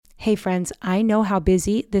Hey friends, I know how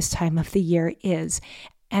busy this time of the year is.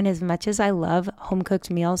 And as much as I love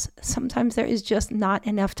home-cooked meals, sometimes there is just not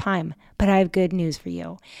enough time. But I have good news for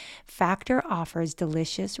you. Factor offers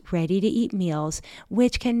delicious, ready-to-eat meals,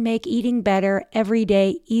 which can make eating better every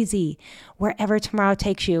day easy. Wherever tomorrow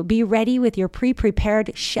takes you, be ready with your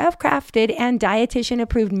pre-prepared, chef-crafted, and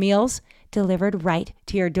dietitian-approved meals delivered right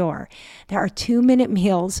to your door. There are 2-minute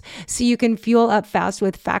meals, so you can fuel up fast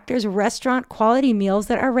with Factor's restaurant quality meals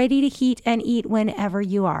that are ready to heat and eat whenever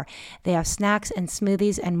you are. They have snacks and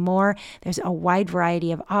smoothies and more. There's a wide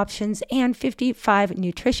variety of options and 55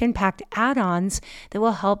 nutrition-packed add-ons that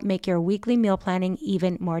will help make your weekly meal planning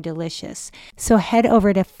even more delicious. So head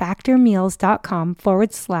over to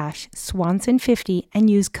factormeals.com/Swanson50 and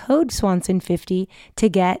use code Swanson50 to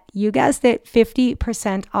get, you guessed it,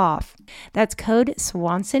 50% off. That's code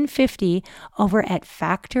Swanson50 over at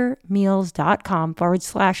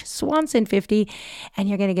factormeals.com/Swanson50, and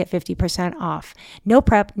you're going to get 50% off. No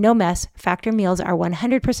prep, no mess. Factor meals are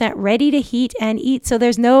 100% ready to heat and eat, so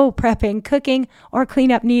there's no prepping, cooking, or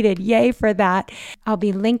cleanup needed. Yay for that. I'll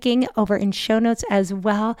be linking over in show notes as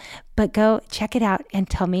well, but go check it out and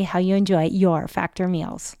tell me how you enjoy your Factor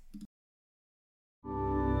meals.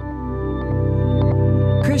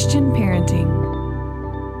 Christian parenting.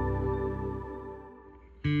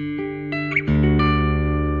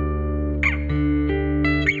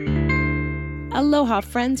 Aloha,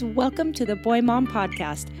 friends. Welcome to the Boy Mom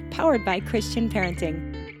Podcast, powered by Christian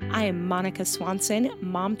Parenting. I am Monica Swanson,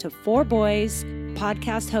 mom to 4 boys,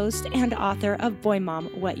 podcast host, and author of Boy Mom,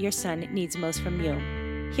 What Your Son Needs Most from You.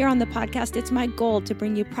 Here on the podcast, it's my goal to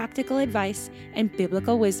bring you practical advice and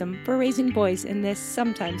biblical wisdom for raising boys in this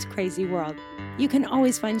sometimes crazy world. You can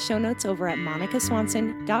always find show notes over at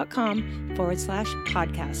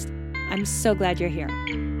monicaswanson.com/podcast. I'm so glad you're here.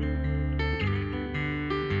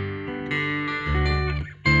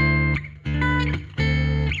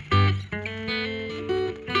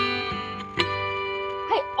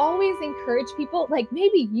 Encourage people, like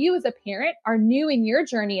maybe you as a parent are new in your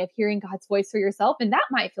journey of hearing God's voice for yourself, and that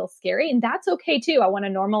might feel scary, and that's okay too. I want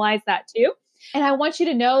to normalize that too. And I want you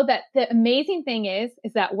to know that the amazing thing is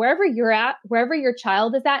that wherever you're at, wherever your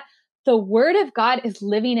child is at, the word of God is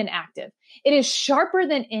living and active. It is sharper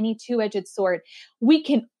than any two-edged sword. We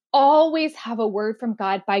can always have a word from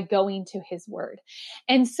God by going to his word.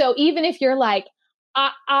 And so even if you're like,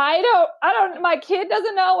 I don't, my kid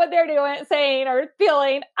doesn't know what they're doing, saying or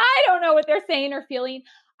feeling. I don't know what they're saying or feeling.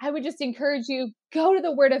 I would just encourage you, go to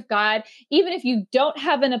the word of God. Even if you don't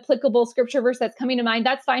have an applicable scripture verse that's coming to mind,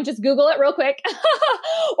 that's fine. Just Google it real quick.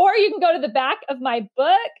 Or you can go to the back of my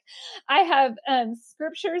book. I have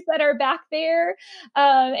scriptures that are back there.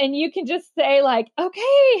 And you can just say like,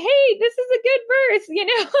 okay, hey, this is a good verse, you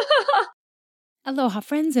know? Aloha,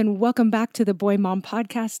 friends, and welcome back to the Boy Mom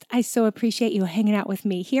Podcast. I so appreciate you hanging out with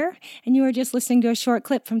me here. And you are just listening to a short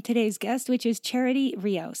clip from today's guest, which is Charity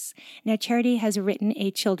Rios. Now, Charity has written a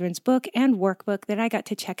children's book and workbook that I got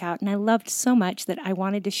to check out, and I loved so much that I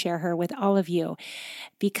wanted to share her with all of you.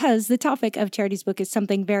 Because the topic of Charity's book is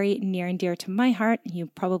something very near and dear to my heart. You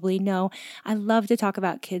probably know I love to talk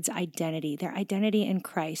about kids' identity, their identity in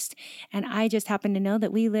Christ. And I just happen to know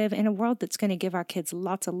that we live in a world that's going to give our kids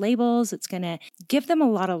lots of labels. It's going to give them a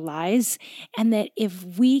lot of lies, and that if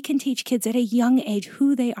we can teach kids at a young age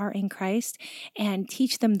who they are in Christ and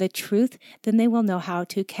teach them the truth, then they will know how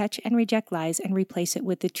to catch and reject lies and replace it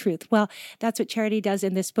with the truth. Well, that's what Charity does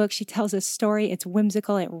in this book. She tells a story. It's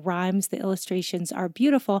whimsical. It rhymes. The illustrations are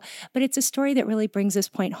beautiful, but it's a story that really brings this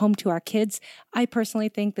point home to our kids. I personally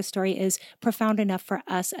think the story is profound enough for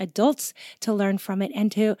us adults to learn from it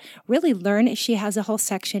and to really learn. She has a whole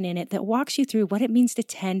section in it that walks you through what it means to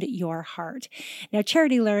tend your heart. Now,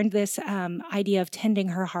 Charity learned this idea of tending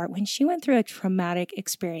her heart when she went through a traumatic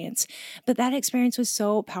experience. But that experience was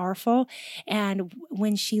so powerful. And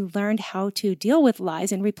when she learned how to deal with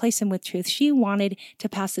lies and replace them with truth, she wanted to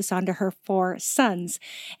pass this on to her 4 sons.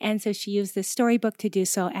 And so she used this storybook to do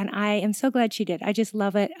so. And I am so glad she did. I just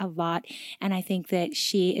love it a lot. And I think that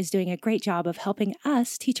she is doing a great job of helping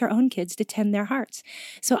us teach our own kids to tend their hearts.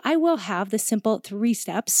 So I will have the simple 3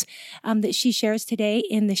 steps that she shares today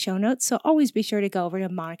in the show notes. So always be sure to go over to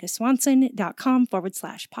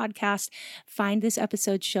monicaswanson.com/podcast, find this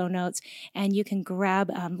episode's show notes, and you can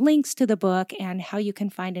grab links to the book and how you can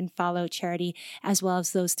find and follow Charity, as well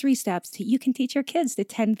as those 3 steps that you can teach your kids to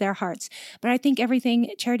tend their hearts. But I think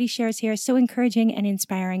everything Charity shares here is so encouraging and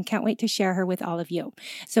inspiring. Can't wait to share her with all of you.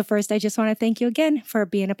 So first, I just want to thank you again for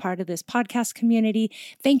being a part of this podcast community.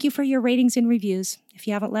 Thank you for your ratings and reviews. If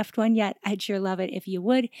you haven't left one yet, I'd sure love it if you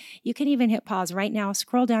would. You can even hit pause right now,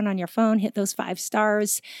 scroll down on your phone, hit those 5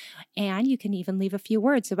 stars, and you can even leave a few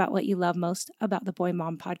words about what you love most about the Boy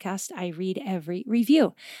Mom podcast. I read every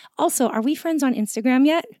review. Also, are we friends on Instagram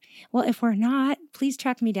yet? Well, if we're not, please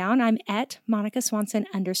track me down. I'm at Monica Swanson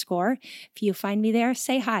 _. If you find me there,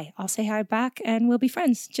 say hi. I'll say hi back and we'll be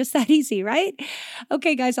friends. Just that easy, right?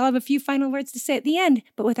 Okay, guys, I'll have a few final words to say at the end,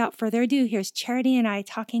 but without further ado, here's Charity and I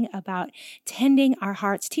talking about tending our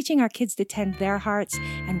hearts, teaching our kids to tend their hearts,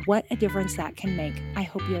 and what a difference that can make. I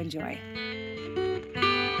hope you enjoy.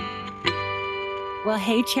 Well,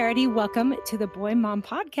 hey, Charity, welcome to the Boy Mom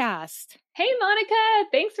podcast. Hey, Monica.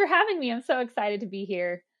 Thanks for having me. I'm so excited to be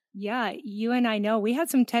here. Yeah, you and I know we had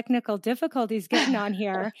some technical difficulties getting on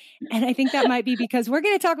here. And I think that might be because we're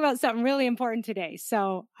going to talk about something really important today.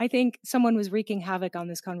 So I think someone was wreaking havoc on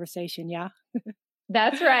this conversation. Yeah.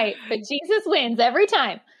 That's right. But Jesus wins every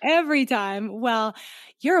time. Every time. Well,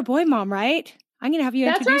 you're a boy mom, right? I'm going to have you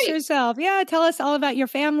introduce yourself. Yeah. Tell us all about your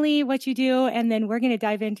family, what you do, and then we're going to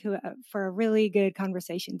dive into it for a really good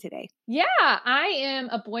conversation today. Yeah. I am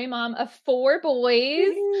a boy mom of 4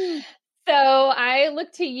 boys. So I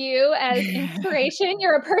look to you as inspiration.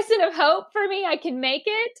 You're a person of hope for me. I can make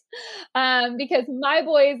it because my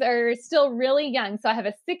boys are still really young. So I have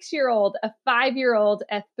a 6-year-old, a 5-year-old,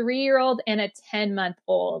 a 3-year-old, and a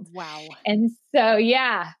 10-month-old. Wow. And so,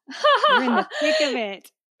 yeah. You're in the thick of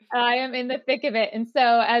it. I am in the thick of it. And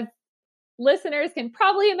so as listeners can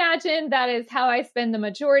probably imagine, that is how I spend the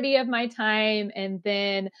majority of my time. And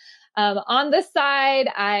then on the side,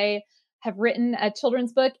 I have written a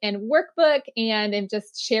children's book and workbook, and am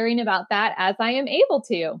just sharing about that as I am able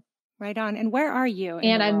to. Right on. And where are you?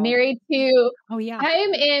 And I'm married to, I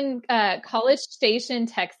am in College Station,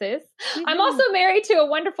 Texas. Mm-hmm. I'm also married to a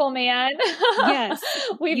wonderful man. Yes.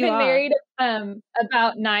 We've been married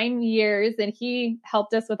about 9 years, and he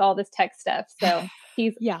helped us with all this tech stuff. So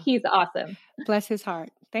he's awesome. Bless his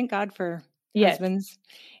heart. Thank God for husbands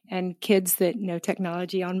and kids that know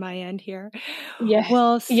technology on my end here. Yes.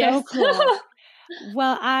 Well, so cool.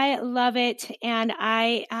 Well, I love it. And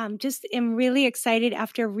I just am really excited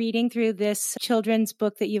after reading through this children's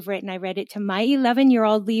book that you've written. I read it to my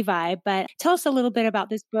 11-year-old Levi, but tell us a little bit about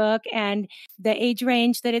this book and the age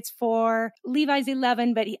range that it's for. Levi's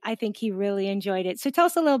 11, but I think he really enjoyed it. So tell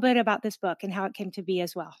us a little bit about this book and how it came to be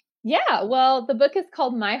as well. Yeah, well, the book is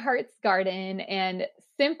called My Heart's Garden, and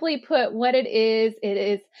simply put, what it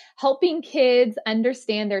is helping kids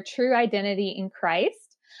understand their true identity in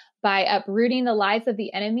Christ by uprooting the lies of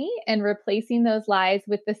the enemy and replacing those lies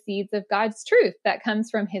with the seeds of God's truth that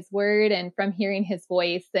comes from his word and from hearing his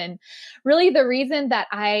voice. And really the reason that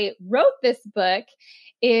I wrote this book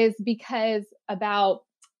is because about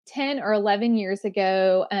 10 or 11 years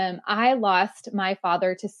ago, I lost my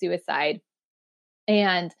father to suicide.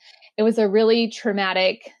 And it was a really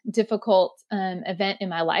traumatic, difficult event in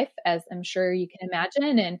my life, as I'm sure you can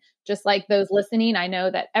imagine. And just like those listening, I know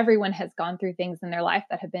that everyone has gone through things in their life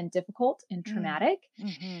that have been difficult and traumatic.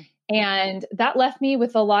 Mm-hmm. And that left me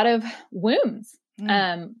with a lot of wounds.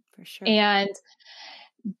 For sure. And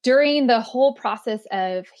during the whole process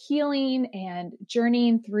of healing and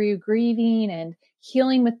journeying through grieving and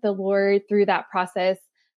healing with the Lord through that process,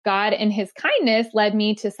 God in his kindness led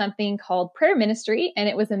me to something called prayer ministry. And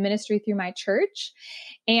it was a ministry through my church.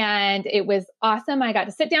 And it was awesome. I got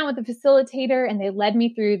to sit down with the facilitator, and they led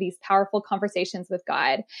me through these powerful conversations with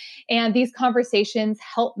God. And these conversations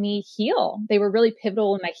helped me heal. They were really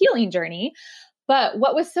pivotal in my healing journey. But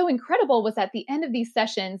what was so incredible was at the end of these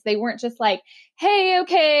sessions, they weren't just like, hey,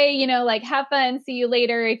 okay, like have fun, see you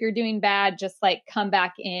later. If you're doing bad, just like come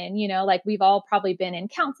back in, like we've all probably been in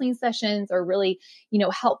counseling sessions or really,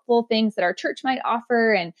 helpful things that our church might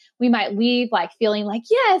offer. And we might leave like feeling like,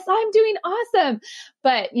 yes, I'm doing awesome.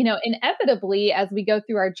 But, inevitably, as we go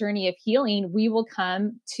through our journey of healing, we will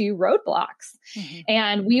come to roadblocks. Mm-hmm.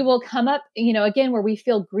 And we will come up, again, where we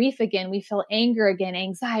feel grief again, we feel anger again,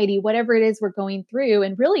 anxiety, whatever it is we're going through.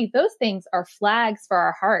 And really, those things are flags for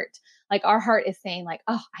our heart. Like our heart is saying like,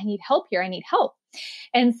 oh, I need help here. I need help.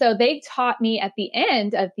 And so they taught me at the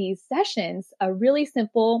end of these sessions a really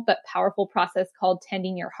simple but powerful process called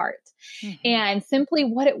tending your heart. Mm-hmm. And simply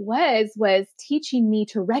what it was teaching me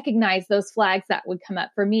to recognize those flags that would come up.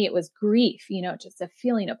 For me, it was grief, just a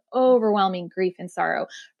feeling of overwhelming grief and sorrow.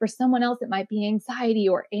 For someone else, it might be anxiety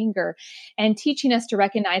or anger, and teaching us to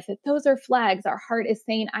recognize that those are flags. Our heart is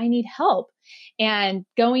saying, I need help. And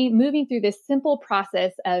moving through this simple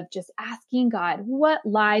process of just asking God, what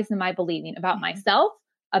lies am I believing about myself,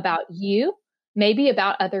 about you, maybe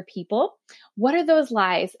about other people. What are those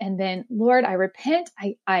lies? And then, Lord, I repent.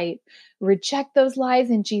 I reject those lies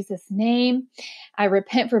in Jesus' name. I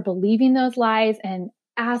repent for believing those lies and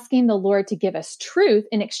asking the Lord to give us truth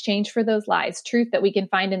in exchange for those lies, truth that we can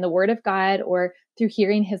find in the Word of God or through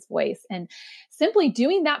hearing His voice. And simply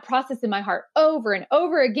doing that process in my heart over and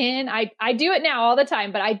over again. I do it now all the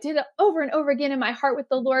time, but I did it over and over again in my heart with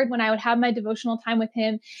the Lord when I would have my devotional time with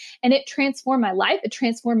Him. And it transformed my life. It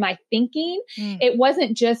transformed my thinking. It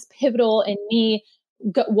wasn't just pivotal in me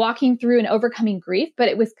walking through and overcoming grief, but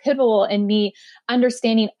it was pivotal in me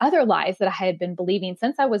understanding other lies that I had been believing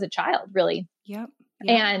since I was a child, really. Yep.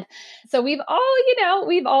 And so we've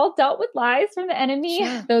all dealt with lies from the enemy,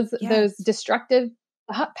 those destructive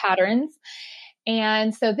patterns.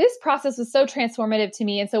 And so this process was so transformative to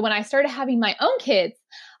me. And so when I started having my own kids,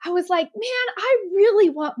 I was like, man, I really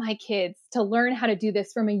want my kids to learn how to do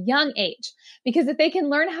this from a young age, because if they can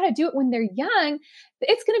learn how to do it when they're young,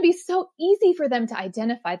 it's going to be so easy for them to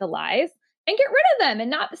identify the lies and get rid of them and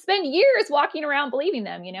not spend years walking around believing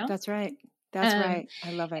them, That's right. That's right.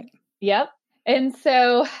 I love it. Yep. And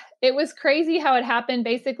so it was crazy how it happened.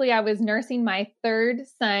 Basically, I was nursing my third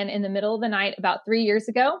son in the middle of the night about 3 years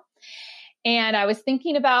ago. And I was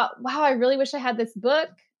thinking about, wow, I really wish I had this book.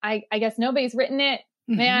 I guess nobody's written it.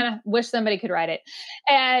 Man, I wish somebody could write it.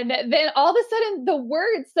 And then all of a sudden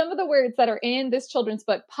some of the words that are in this children's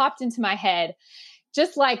book popped into my head,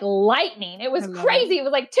 just like lightning. It was crazy. It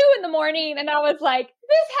was like 2 a.m. And I was like,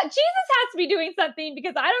 Jesus has to be doing something,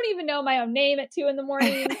 because I don't even know my own name at 2 a.m.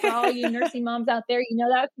 For all you nursing moms out there, you know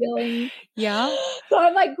that feeling. Yeah. So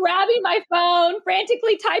I'm like grabbing my phone,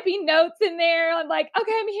 frantically typing notes in there. I'm like,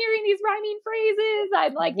 okay, I'm hearing these rhyming phrases.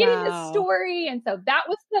 I'm like getting this story. And so that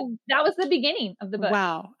was the beginning of the book.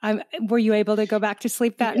 Wow. Were you able to go back to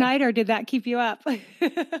sleep that night, or did that keep you up? I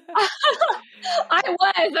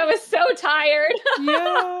was so tired.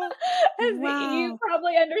 Yeah. As you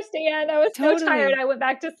probably understand, I was so tired. I went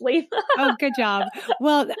back to sleep. Oh, good job.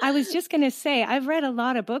 Well, I was just going to say, I've read a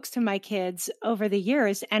lot of books to my kids over the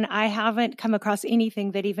years, and I haven't come across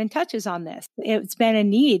anything that even touches on this. It's been a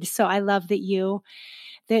need. So I love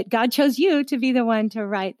that God chose you to be the one to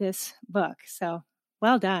write this book. So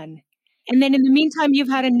well done. And then in the meantime, you've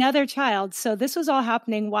had another child. So this was all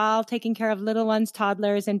happening while taking care of little ones,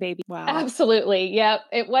 toddlers, and babies. Wow. Absolutely. Yep.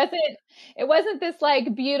 It wasn't this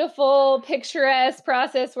like beautiful, picturesque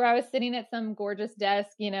process where I was sitting at some gorgeous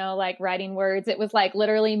desk, like writing words. It was like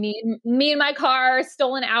literally me in my car,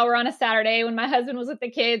 stole an hour on a Saturday when my husband was with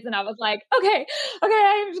the kids. And I was like, okay,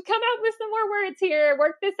 I've come up with some more words here,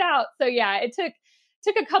 work this out. So yeah, it took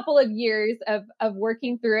a couple of years of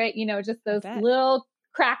working through it, just those little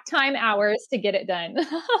crack time hours to get it done.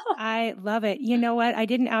 I love it. You know what? I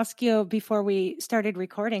didn't ask you before we started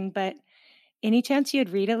recording, but any chance you'd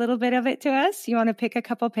read a little bit of it to us? You want to pick a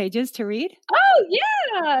couple pages to read? Oh,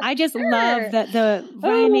 yeah. I just love the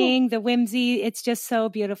rhyming, the whimsy. It's just so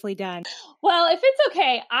beautifully done. Well, if it's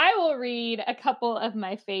okay, I will read a couple of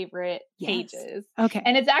my favorite pages. Okay.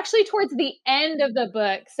 And it's actually towards the end of the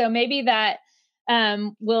book. So maybe that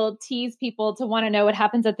will tease people to want to know what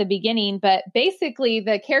happens at the beginning. But basically,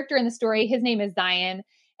 the character in the story, his name is Zion,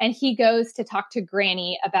 and he goes to talk to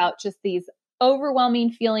Granny about just these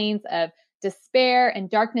overwhelming feelings of despair and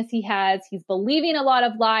darkness he has. He's believing a lot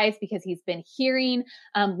of lies because he's been hearing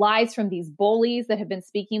lies from these bullies that have been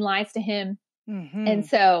speaking lies to him. Mm-hmm. And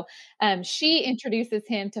so she introduces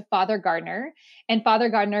him to Father Gardner, and Father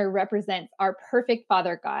Gardner represents our perfect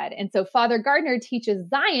Father God. And so Father Gardner teaches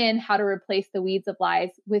Zion how to replace the weeds of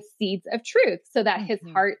lies with seeds of truth so that his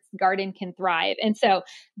heart's garden can thrive. And so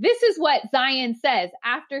this is what Zion says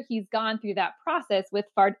after he's gone through that process with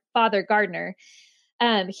Father Gardner.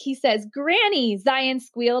 He says, "Granny," Zion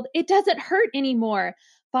squealed, "it doesn't hurt anymore.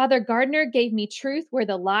 Father Gardner gave me truth where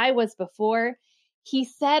the lie was before. He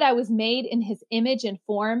said I was made in his image and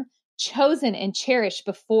form, chosen and cherished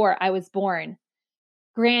before I was born."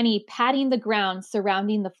 Granny, patting the ground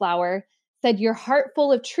surrounding the flower, said, "Your heart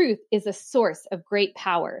full of truth is a source of great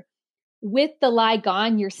power. With the lie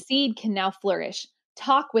gone, your seed can now flourish.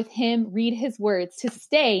 Talk with him, read his words to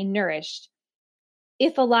stay nourished.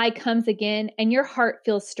 If a lie comes again and your heart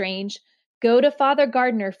feels strange, go to Father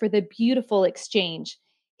Gardner for the beautiful exchange.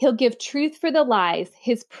 He'll give truth for the lies,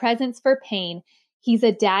 his presence for pain. He's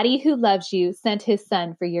a daddy who loves you, sent his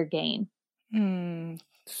son for your gain."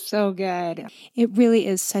 So good. It really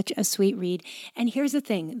is such a sweet read. And here's the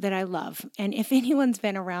thing that I love. And if anyone's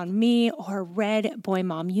been around me or read Boy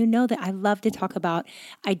Mom, you know that I love to talk about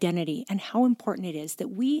identity and how important it is that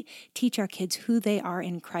we teach our kids who they are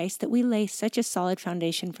in Christ, that we lay such a solid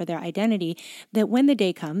foundation for their identity that when the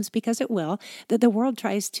day comes, because it will, that the world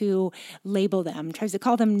tries to label them, tries to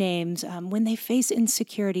call them names, when they face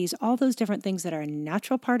insecurities, all those different things that are a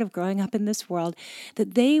natural part of growing up in this world,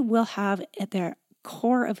 that they will have at their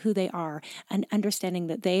core of who they are, and understanding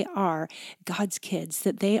that they are God's kids,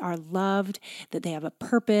 that they are loved, that they have a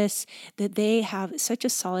purpose, that they have such a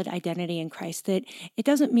solid identity in Christ that it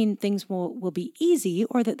doesn't mean things will be easy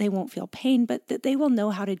or that they won't feel pain, but that they will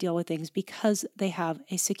know how to deal with things because they have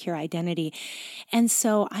a secure identity. And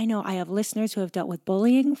so I know I have listeners who have dealt with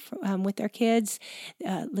bullying with their kids,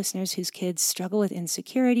 listeners whose kids struggle with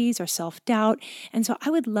insecurities or self-doubt. And so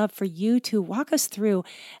I would love for you to walk us through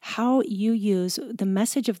how you use the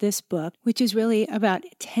message of this book, which is really about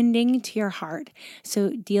tending to your heart. So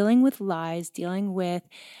dealing with lies, dealing with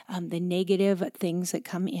the negative things that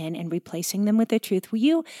come in and replacing them with the truth.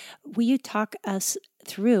 Will you talk us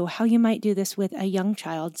through how you might do this with a young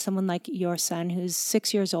child, someone like your son who's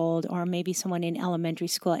 6 years old, or maybe someone in elementary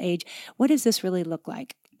school age? What does this really look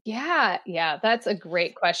like? Yeah, that's a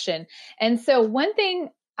great question. And so one thing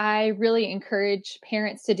I really encourage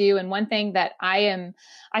parents to do, and one thing that I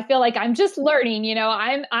feel like I'm just learning,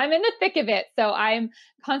 I'm in the thick of it. So I'm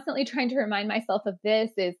constantly trying to remind myself of this,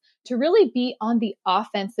 is to really be on the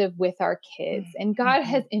offensive with our kids. And God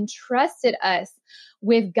has entrusted us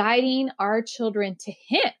with guiding our children to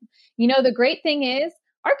Him. The great thing is,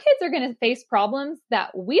 our kids are going to face problems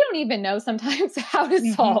that we don't even know sometimes how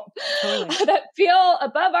to solve, that feel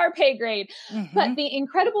above our pay grade. But the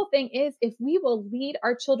incredible thing is, if we will lead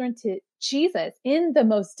our children to Jesus in the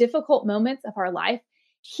most difficult moments of our life,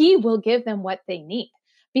 He will give them what they need,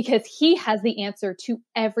 because He has the answer to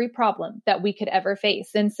every problem that we could ever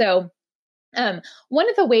face. And so one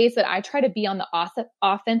of the ways that I try to be on the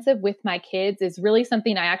offensive with my kids is really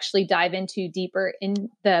something I actually dive into deeper in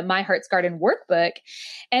the My Heart's Garden workbook.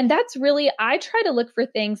 And that's really, I try to look for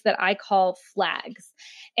things that I call flags.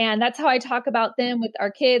 And that's how I talk about them with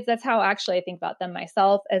our kids. That's how actually I think about them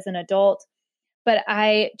myself as an adult. But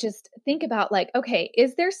I just think about, like, okay,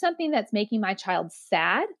 is there something that's making my child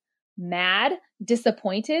sad, mad,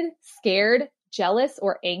 disappointed, scared, jealous,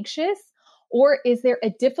 or anxious? Or is there a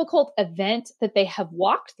difficult event that they have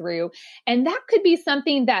walked through? And that could be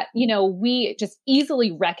something that, we just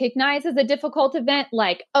easily recognize as a difficult event,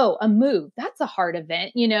 like, oh, a move, that's a hard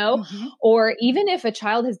event, or even if a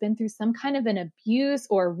child has been through some kind of an abuse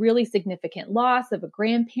or really significant loss of a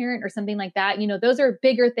grandparent or something like that, those are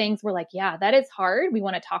bigger things. We're like, yeah, that is hard. We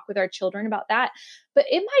want to talk with our children about that. But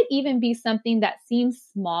it might even be something that seems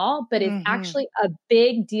small, but is actually a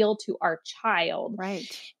big deal to our child. Right.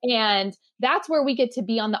 And that's where we get to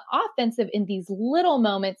be on the offensive in these little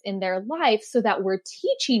moments in their life, so that we're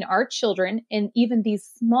teaching our children in even these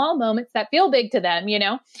small moments that feel big to them,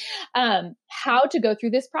 how to go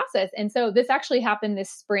through this process. And so this actually happened this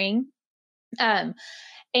spring.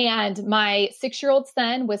 And my 6-year-old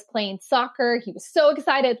son was playing soccer. He was so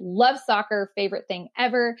excited, loves soccer, favorite thing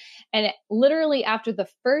ever. And literally after the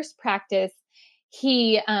first practice,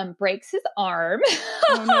 he breaks his arm.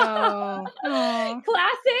 Oh, no.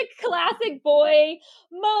 Classic boy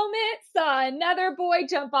moment. Saw another boy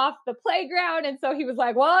jump off the playground. And so he was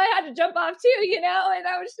like, well, I had to jump off too, And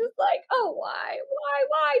I was just like, oh, why?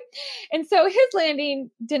 And so his landing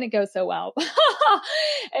didn't go so well.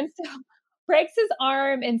 And so breaks his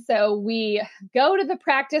arm. And so we go to the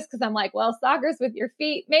practice, because I'm like, well, soccer's with your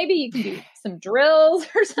feet. Maybe you can do some drills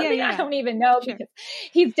or something. Yeah. I don't even know, because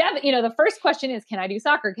he's definitely, the first question is, can I do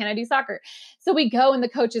soccer? Can I do soccer? So we go, and the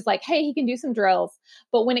coach is like, hey, he can do some drills.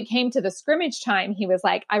 But when it came to the scrimmage time, he was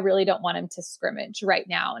like, I really don't want him to scrimmage right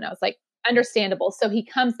now. And I was like, understandable. So he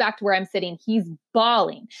comes back to where I'm sitting. He's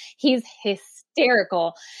bawling. He's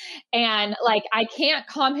hysterical. And like, I can't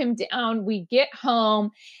calm him down. We get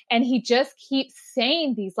home, and he just keeps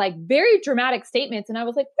saying these like very dramatic statements. And I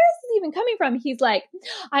was like, where's this even coming from? He's like,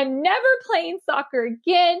 I'm never playing soccer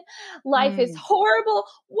again. Life is horrible.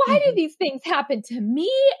 Why do these things happen to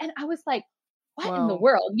me? And I was like, what in the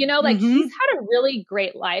world? He's had a really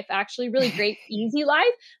great life, actually, really great, easy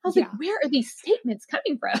life. I was like, where are these statements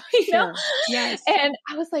coming from? Know? Yes. And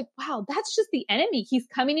I was like, wow, that's just the enemy. He's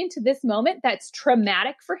coming into this moment that's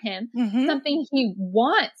traumatic for him. Something he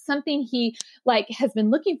wants, something he like has been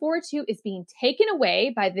looking forward to is being taken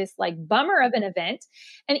away by this like bummer of an event.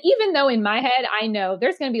 And even though in my head, I know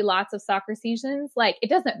there's going to be lots of soccer seasons, like it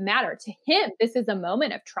doesn't matter to him. This is a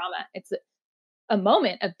moment of trauma. It's a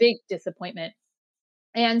moment of big disappointment.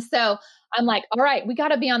 And so I'm like, all right, we got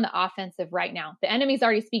to be on the offensive right now. The enemy's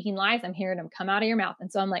already speaking lies. I'm hearing them come out of your mouth.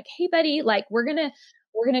 And so I'm like, hey, buddy, like we're going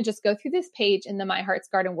to just go through this page in the My Heart's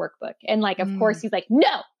Garden workbook. And like, of course he's like,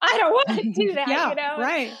 no, I don't want to do that. Yeah, you know?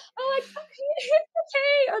 right. I'm like,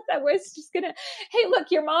 okay. I was just going to, hey,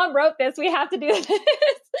 look, your mom wrote this. We have to do this.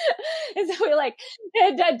 And so we like,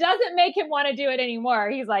 it doesn't make him want to do it anymore.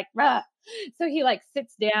 He's like, "Ugh." So he like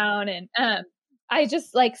sits down and, I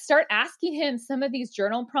just like start asking him some of these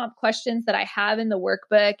journal prompt questions that I have in the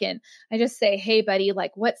workbook. And I just say, hey, buddy,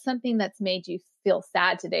 like what's something that's made you feel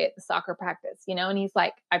sad today at the soccer practice? You know? And he's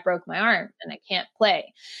like, I broke my arm and I can't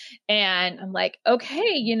play. And I'm like,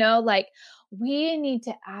 okay, you know, like we need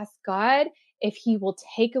to ask God if he will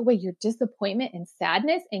take away your disappointment and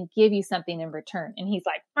sadness and give you something in return. And he's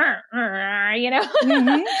like, you know,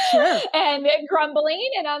 sure. And grumbling.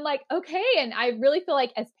 And I'm like, okay. And I really feel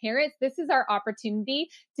like as parents, this is our opportunity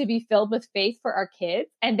to be filled with faith for our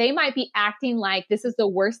kids. And they might be acting like this is the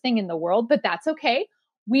worst thing in the world, but that's okay.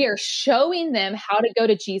 We are showing them how to go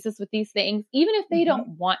to Jesus with these things, even if they don't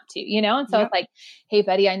want to, you know? And so it's like, hey,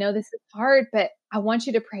 buddy, I know this is hard, but I want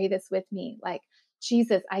you to pray this with me. Like,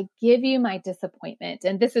 Jesus, I give you my disappointment.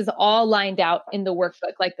 And this is all lined out in the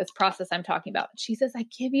workbook, like this process I'm talking about. Jesus, I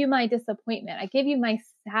give you my disappointment. I give you my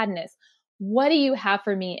sadness. What do you have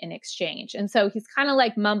for me in exchange? And so he's kind of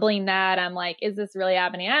like mumbling that. I'm like, is this really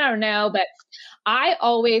happening? I don't know. But I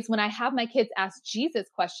always, when I have my kids ask Jesus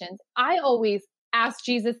questions, I always ask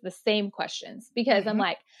Jesus the same questions because I'm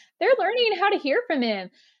like, they're learning how to hear from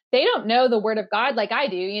him. They don't know the word of God like I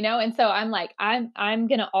do, you know? And so I'm like, I'm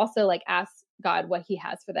going to also like ask God what he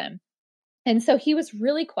has for them. And so he was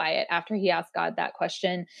really quiet after he asked God that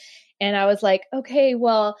question. And I was like, okay,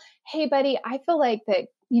 well, hey, buddy, I feel like that,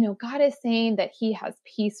 you know, God is saying that he has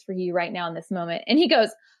peace for you right now in this moment. And he goes,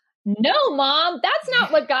 no, Mom, that's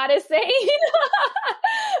not what God is saying.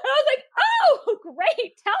 I was like, oh,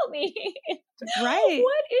 great. Tell me. Right.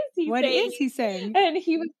 What is he saying? And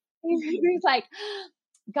he was like,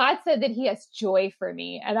 God said that he has joy for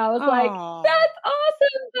me. And I was like, that's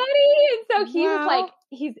awesome, buddy. And so he was like,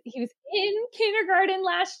 he was in kindergarten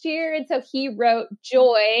last year. And so he wrote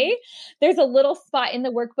joy. There's a little spot in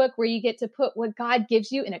the workbook where you get to put what God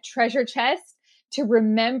gives you in a treasure chest to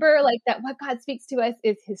remember like that what God speaks to us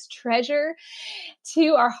is his treasure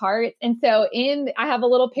to our hearts. And so I have a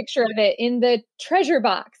little picture of it in the treasure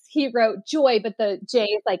box. He wrote joy, but the J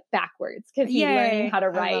is like backwards because he's learning how to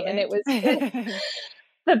write. And it was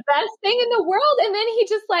the best thing in the world. And then he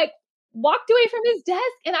just like walked away from his desk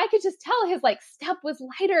and I could just tell his like step was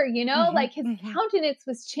lighter, you know, like his countenance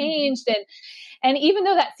was changed. And even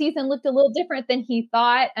though that season looked a little different than he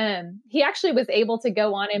thought, he actually was able to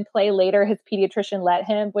go on and play later. His pediatrician let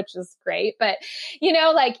him, which is great. But, you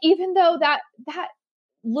know, like, even though that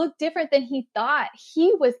looked different than he thought,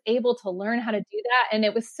 he was able to learn how to do that. And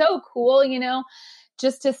it was so cool, you know,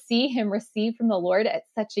 just to see him receive from the Lord at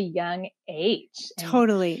such a young age.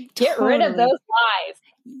 Totally. Get rid of those lies.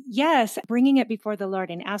 Yes. Bringing it before the Lord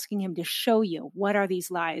and asking him to show you what are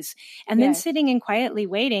these lies, and then sitting and quietly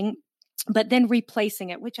waiting, but then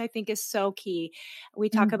replacing it, which I think is so key. We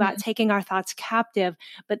talk about taking our thoughts captive,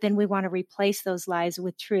 but then we want to replace those lies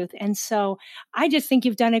with truth. And so I just think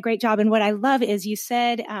you've done a great job. And what I love is you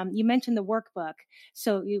said, you mentioned the workbook.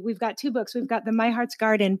 So we've got two books. We've got the My Heart's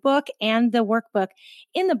Garden book and the workbook.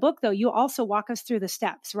 In the book, though, you also walk us through the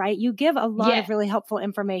steps, right? You give a lot of really helpful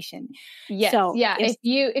information. Yes. So if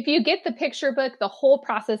you get the picture book, the whole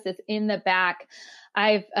process is in the back.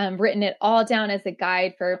 I've written it all down as a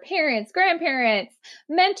guide for parents, grandparents,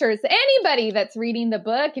 mentors, anybody that's reading the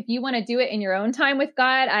book. If you want to do it in your own time with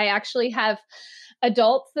God, I actually have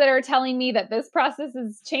adults that are telling me that this process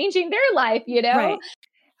is changing their life, you know? Right.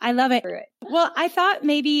 I love it. Well, I thought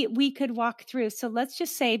maybe we could walk through. So let's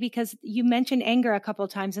just say, because you mentioned anger a couple of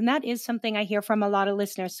times, and that is something I hear from a lot of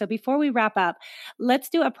listeners. So before we wrap up, let's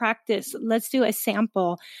do a practice. Let's do a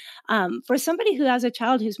sample. For somebody who has a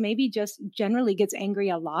child who's maybe just generally gets angry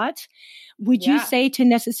a lot, would you say to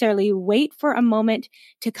necessarily wait for a moment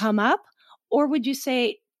to come up? Or would you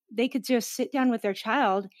say they could just sit down with their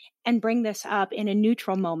child and bring this up in a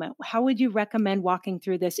neutral moment? How would you recommend walking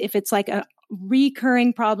through this if it's like a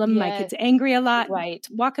recurring problem? My kid's angry a lot. Right.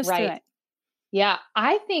 Walk us through it. Yeah.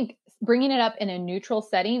 I think bringing it up in a neutral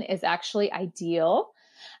setting is actually ideal.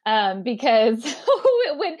 Because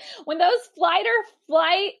when those fight or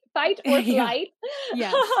flight,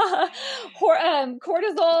 Yes.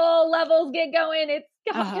 cortisol levels get going, it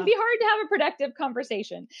Uh-huh. can be hard to have a productive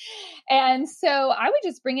conversation. And so I would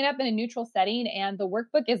just bring it up in a neutral setting, and the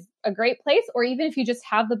workbook is a great place. Or even if you just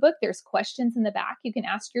have the book, there's questions in the back you can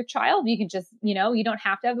ask your child. You can just, you don't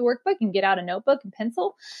have to have the workbook. You can get out a notebook and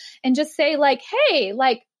pencil and just say like, hey,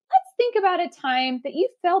 like, let's think about a time that you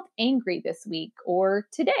felt angry this week or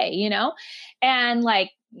today, and like,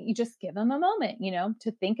 you just give them a moment,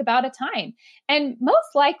 to think about a time. And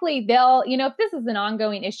most likely they'll, if this is an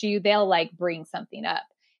ongoing issue, they'll like bring something up.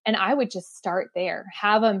 And I would just start there,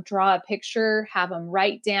 have them draw a picture, have them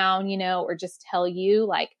write down, or just tell you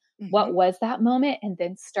like, what was that moment? And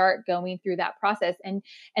then start going through that process. And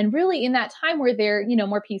really in that time where they're,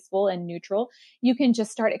 more peaceful and neutral, you can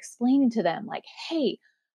just start explaining to them like, hey,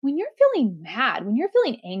 when you're feeling mad, when you're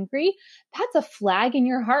feeling angry, that's a flag in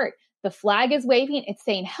your heart. The flag is waving. It's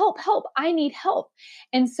saying, help, help, I need help.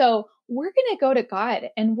 And so we're going to go to God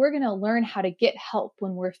and we're going to learn how to get help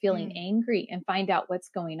when we're feeling angry and find out what's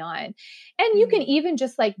going on. And you can even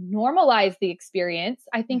just like normalize the experience.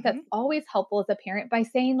 I think that's always helpful as a parent by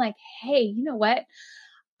saying like, hey, you know what?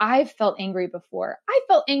 I've felt angry before. I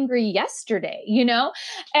felt angry yesterday,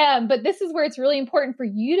 but this is where it's really important for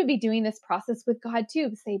you to be doing this process with God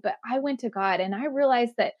too. Say, but I went to God and I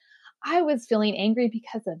realized that I was feeling angry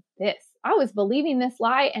because of this. I was believing this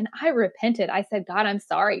lie and I repented. I said, God, I'm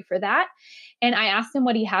sorry for that. And I asked him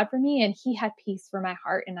what he had for me and he had peace for my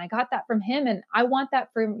heart. And I got that from him and I want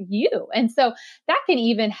that from you. And so that can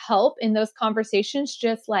even help in those conversations,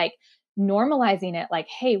 just like normalizing it. Like,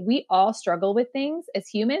 hey, we all struggle with things as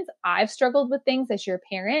humans. I've struggled with things as your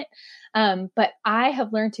parent. But I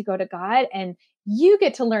have learned to go to God, and you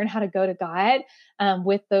get to learn how to go to God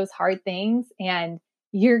with those hard things. And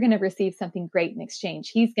you're going to receive something great in exchange.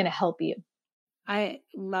 He's going to help you. I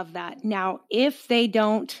love that. Now, if they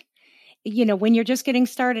don't, when you're just getting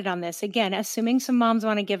started on this, again, assuming some moms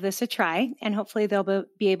want to give this a try, and hopefully they'll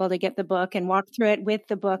be able to get the book and walk through it with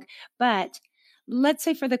the book. But let's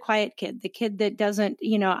say for the quiet kid, the kid that doesn't,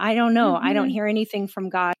 I don't know, I don't hear anything from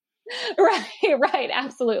God. Right.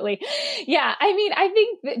 Absolutely. Yeah. I mean, I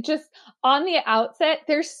think that just on the outset,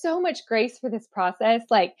 there's so much grace for this process.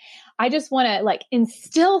 Like, I just want to like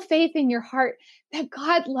instill faith in your heart that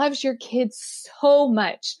God loves your kids so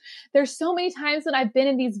much. There's so many times when I've been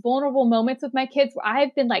in these vulnerable moments with my kids where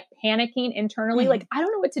I've been like panicking internally, like, I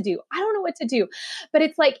don't know what to do. I don't know what to do. But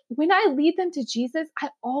it's like, when I lead them to Jesus, I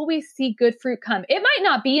always see good fruit come. It might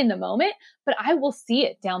not be in the moment, but I will see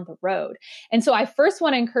it down the road. And so I first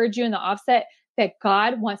want to encourage you in the offset that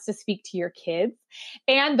God wants to speak to your kids.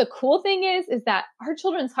 And the cool thing is that our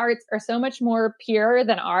children's hearts are so much more pure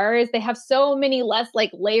than ours. They have so many less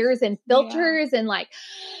like layers and filters and like,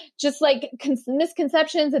 just like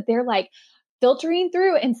misconceptions that they're like filtering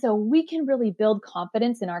through. And so we can really build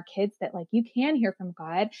confidence in our kids that like, you can hear from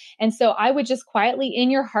God. And so I would just quietly in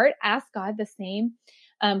your heart, ask God the same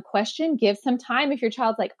question. Give some time. If your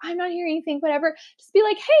child's like, I'm not hearing anything, whatever, just be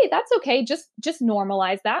like, hey, that's okay. Just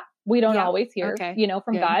normalize that. We don't always hear,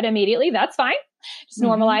 from God immediately. That's fine. Just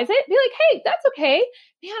normalize it. Be like, hey, that's okay.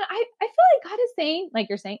 Man, I feel like God is saying, like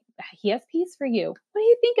you're saying, he has peace for you. What do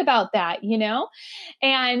you think about that?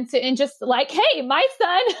 And just like, hey, my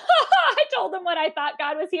son, I told him what I thought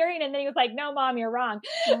God was hearing. And then he was like, no, mom, you're wrong.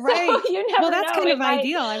 Right. So you never know. Well, that's kind of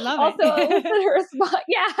ideal. I love it. Also,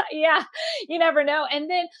 yeah. You never know. And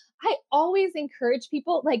then I always encourage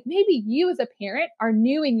people, like maybe you as a parent are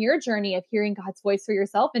new in your journey of hearing God's voice for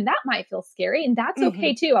yourself. And that might feel scary. And that's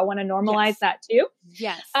okay too. I want to normalize that too.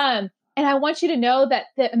 Yes. And I want you to know that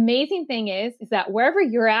the amazing thing is that wherever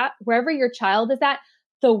you're at, wherever your child is at,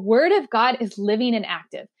 the word of God is living and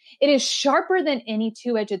active. It is sharper than any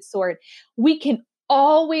two-edged sword. We can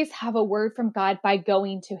always have a word from God by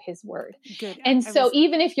going to his word. Good. And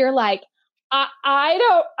even if you're like, I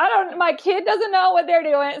don't, my kid doesn't know what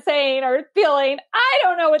they're saying or feeling. I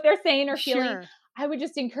don't know what they're saying or feeling. I would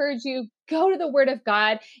just encourage you, go to the word of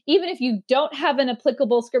God. Even if you don't have an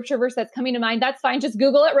applicable scripture verse that's coming to mind, that's fine. Just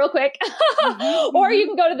Google it real quick. Or you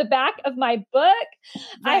can go to the back of my book.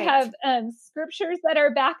 Right. I have scriptures that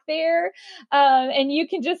are back there. And you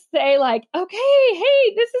can just say like, okay,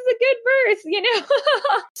 hey, this is a good verse,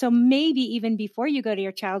 So maybe even before you go to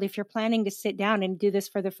your child, if you're planning to sit down and do this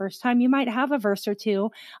for the first time, you might have a verse or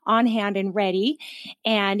two on hand and ready.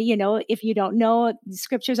 And, if you don't know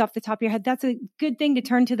scriptures off the top of your head, that's a good thing to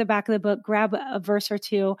turn to the back of the book, grab a verse or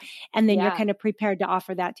two, and then you're kind of prepared to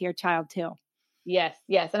offer that to your child too. Yes.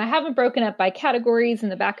 And I have them broken up by categories in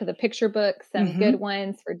the back of the picture book, some good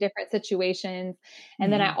ones for different situations.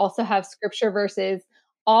 And then I also have scripture verses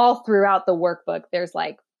all throughout the workbook, there's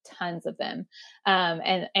like tons of them.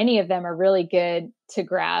 And any of them are really good to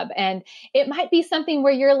grab. And it might be something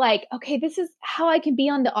where you're like, okay, this is how I can be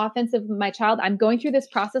on the offensive with my child. I'm going through this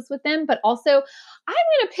process with them, but also I'm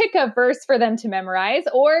going to pick a verse for them to memorize.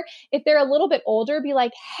 Or if they're a little bit older, be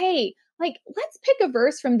like, hey, like, let's pick a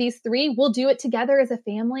verse from these 3. We'll do it together as a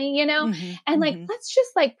family, and like, let's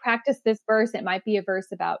just like practice this verse. It might be a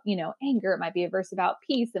verse about, anger. It might be a verse about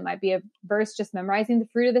peace. It might be a verse just memorizing the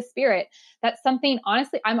fruit of the Spirit. That's something,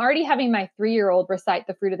 honestly, I'm already having my 3-year-old recite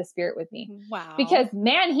the fruit of the Spirit with me. Wow. Because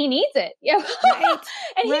man, he needs it. Right.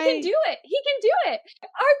 And he can do it. He can do it.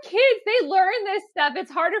 Our kids, they learn this stuff.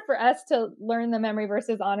 It's harder for us to learn the memory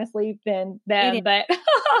verses, honestly, than them, but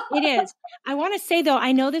it is. I want to say though,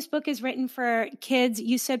 I know this book is written for kids.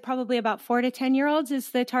 You said probably about 4 to 10-year-olds is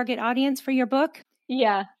the target audience for your book.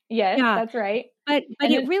 Yeah. Yes, that's right. But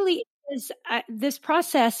it really is this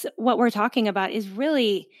process. What we're talking about is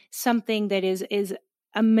really something that is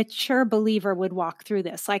a mature believer would walk through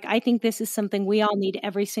this. Like, I think this is something we all need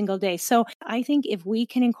every single day. So I think if we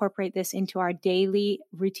can incorporate this into our daily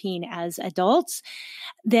routine as adults,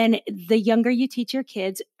 then the younger you teach your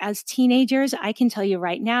kids, as teenagers, I can tell you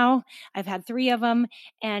right now, I've had 3 of them,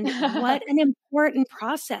 and what an important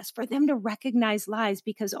process for them to recognize lies,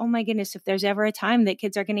 because, oh my goodness, if there's ever a time that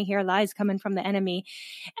kids are going to hear lies coming from the enemy,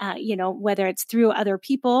 whether it's through other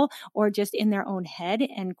people or just in their own head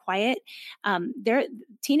and quiet,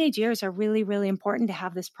 teenage years are really, really important to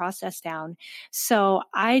have this process down. So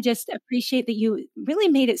I just appreciate that you really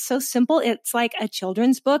made it so simple. It's like a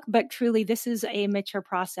children's book, but truly this is a mature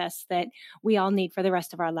process that we all need for the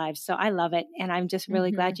rest of our lives. So I love it. And I'm just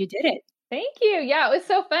really glad you did it. Thank you. Yeah, it was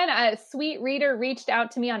so fun. A sweet reader reached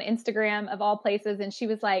out to me on Instagram of all places. And she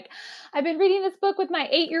was like, I've been reading this book with my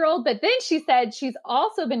 8-year-old. But then she said she's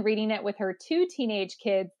also been reading it with her 2 teenage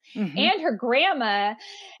kids and her grandma.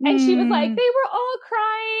 And she was like, they were all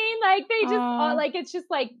crying. Like they just all, like, it's just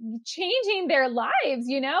like changing their lives,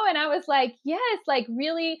 And I was like, yes, like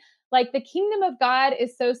really, like the kingdom of God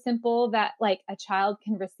is so simple that like a child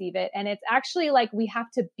can receive it. And it's actually like we have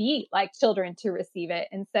to be like children to receive it.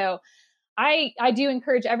 And so I do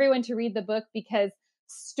encourage everyone to read the book, because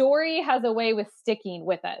story has a way with sticking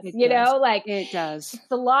with us, like it does. It's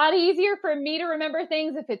a lot easier for me to remember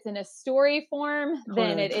things if it's in a story form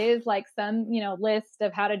than it is like some, list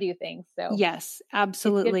of how to do things. So yes,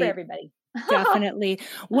 absolutely. It's good for everybody. Definitely.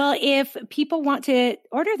 Well, if people want to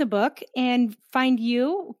order the book and find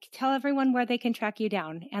you, tell everyone where they can track you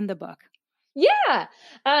down and the book. Yeah.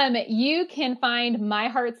 You can find My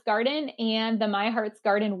Heart's Garden and the My Heart's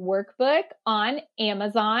Garden workbook on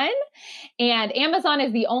Amazon. And Amazon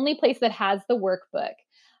is the only place that has the workbook.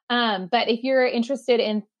 But if you're interested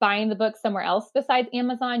in buying the book somewhere else besides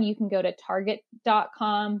Amazon, you can go to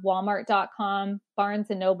Target.com, Walmart.com,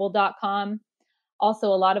 BarnesandNoble.com. Also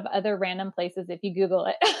a lot of other random places if you Google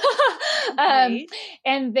it.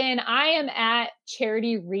 And then I am at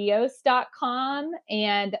CharityRios.com,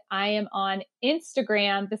 and I am on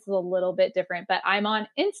Instagram. This is a little bit different, but I'm on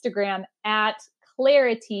Instagram at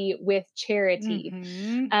Clarity with Charity.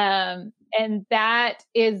 And that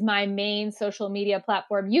is my main social media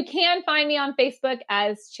platform. You can find me on Facebook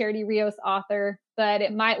as Charity Rios author, but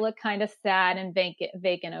it might look kind of sad and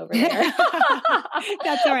vacant over there.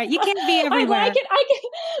 That's all right. You can't be everywhere.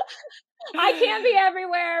 I can't be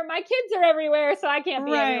everywhere. My kids are everywhere, so I can't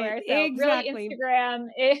be everywhere. So really Instagram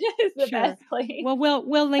is the best place. Well,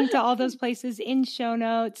 we'll link to all those places in show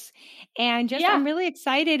notes. And I'm really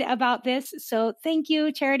excited about this. So thank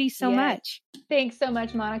you, Charity, so much. Thanks so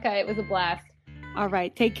much, Monica. It was a blast. All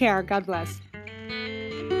right. Take care. God bless.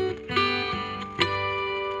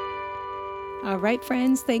 All right,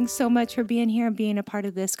 friends, thanks so much for being here and being a part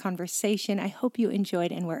of this conversation. I hope you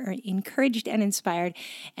enjoyed and were encouraged and inspired.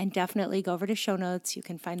 And definitely go over to show notes. You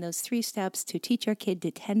can find those 3 steps to teach your kid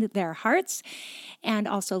to tend their hearts, and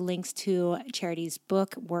also links to Charity's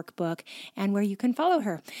book, workbook, and where you can follow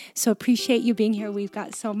her. So appreciate you being here. We've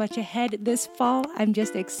got so much ahead this fall. I'm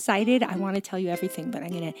just excited. I want to tell you everything, but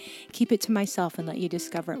I'm going to keep it to myself and let you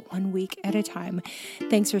discover it 1 week at a time.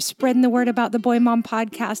 Thanks for spreading the word about the Boy Mom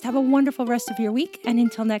Podcast. Have a wonderful rest of your week, and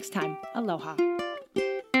until next time, aloha.